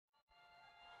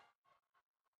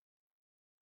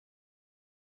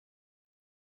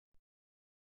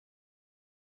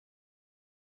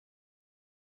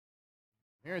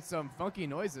Hearing some funky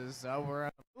noises over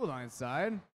on the blue line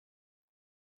side.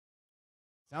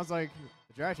 Sounds like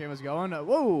the drag chain was going.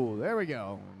 Whoa, there we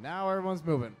go. Now everyone's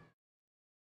moving.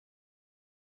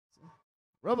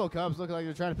 RoboCubs look like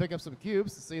they're trying to pick up some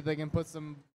cubes to see if they can put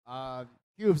some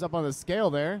cubes up on the scale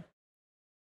there.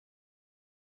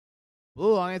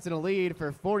 Blue Lions in a lead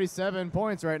for 47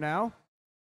 points right now.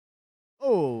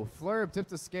 Oh, Flurb tipped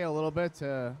the scale a little bit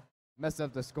to mess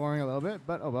up the scoring a little bit,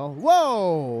 but oh well.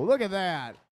 Whoa, look at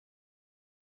that.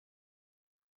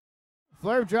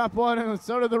 Flurb dropped one, and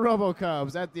so did the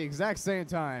RoboCubs at the exact same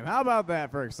time. How about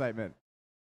that for excitement?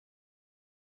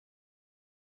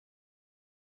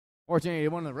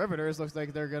 1481 of the Riveters looks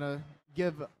like they're going to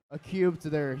give a cube to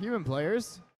their human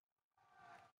players.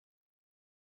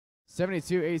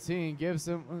 7218 gives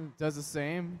them, does the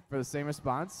same for the same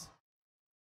response.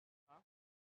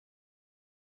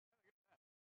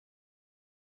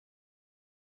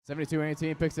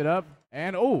 $72.18 picks it up,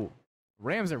 and oh,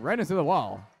 rams it right into the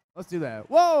wall. Let's do that.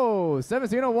 Whoa,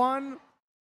 1701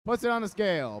 puts it on the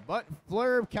scale, but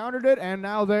Flurb countered it, and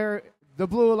now the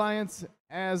Blue Alliance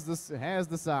has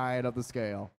the side of the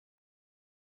scale.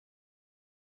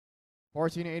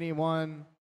 1481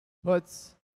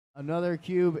 puts another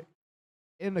cube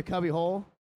in the cubby hole.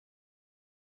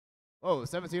 Whoa,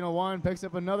 1701 picks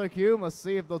up another cube. Let's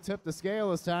see if they'll tip the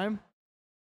scale this time.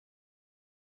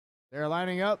 They're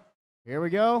lining up. Here we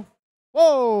go.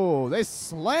 Whoa, they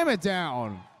slam it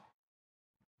down.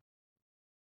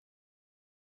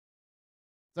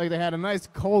 It's like they had a nice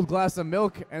cold glass of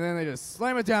milk, and then they just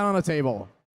slam it down on the table.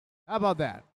 How about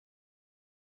that?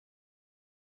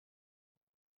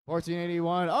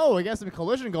 1481. Oh, we got some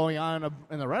collision going on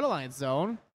in the Red Alliance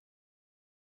zone.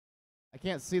 I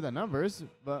can't see the numbers,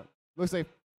 but looks like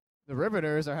the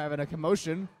Riveters are having a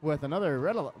commotion with another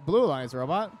Blue Alliance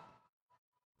robot.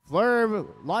 Flurb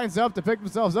lines up to pick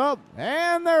themselves up,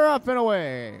 and they're up and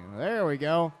away. There we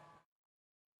go.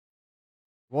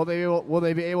 Will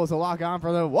they be able to lock on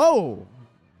for the? Whoa!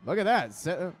 Look at that.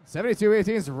 72-18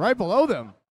 is right below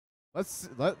them.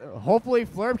 Hopefully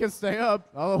Flurb can stay up.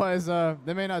 Otherwise,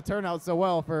 they may not turn out so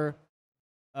well for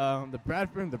the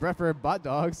Bradford Bot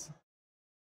Dogs.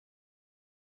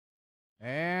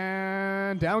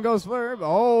 And down goes Flurb.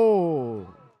 Oh,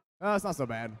 that's not so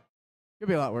bad. Could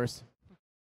be a lot worse.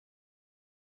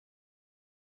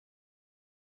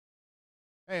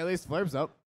 Hey, at least Flurb's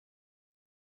up.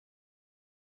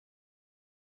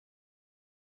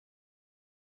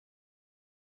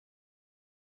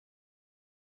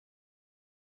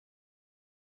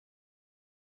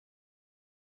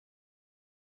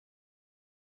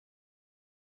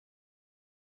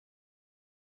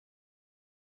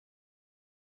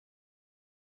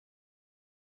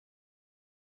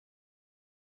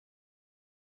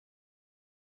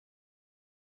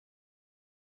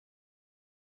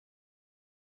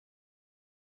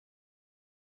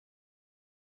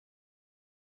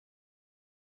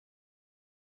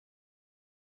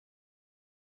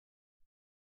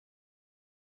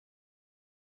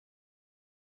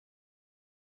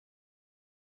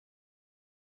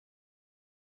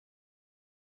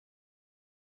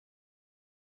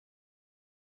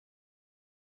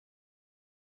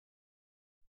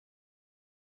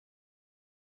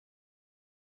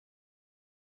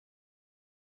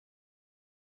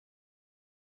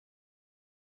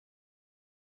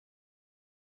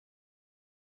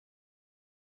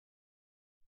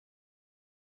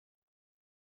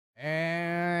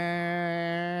 And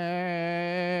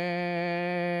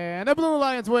the Blue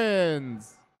Alliance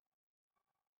wins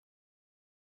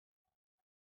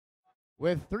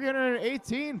with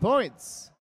 318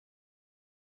 points,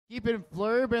 keeping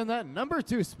Flurb in that number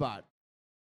 2 spot.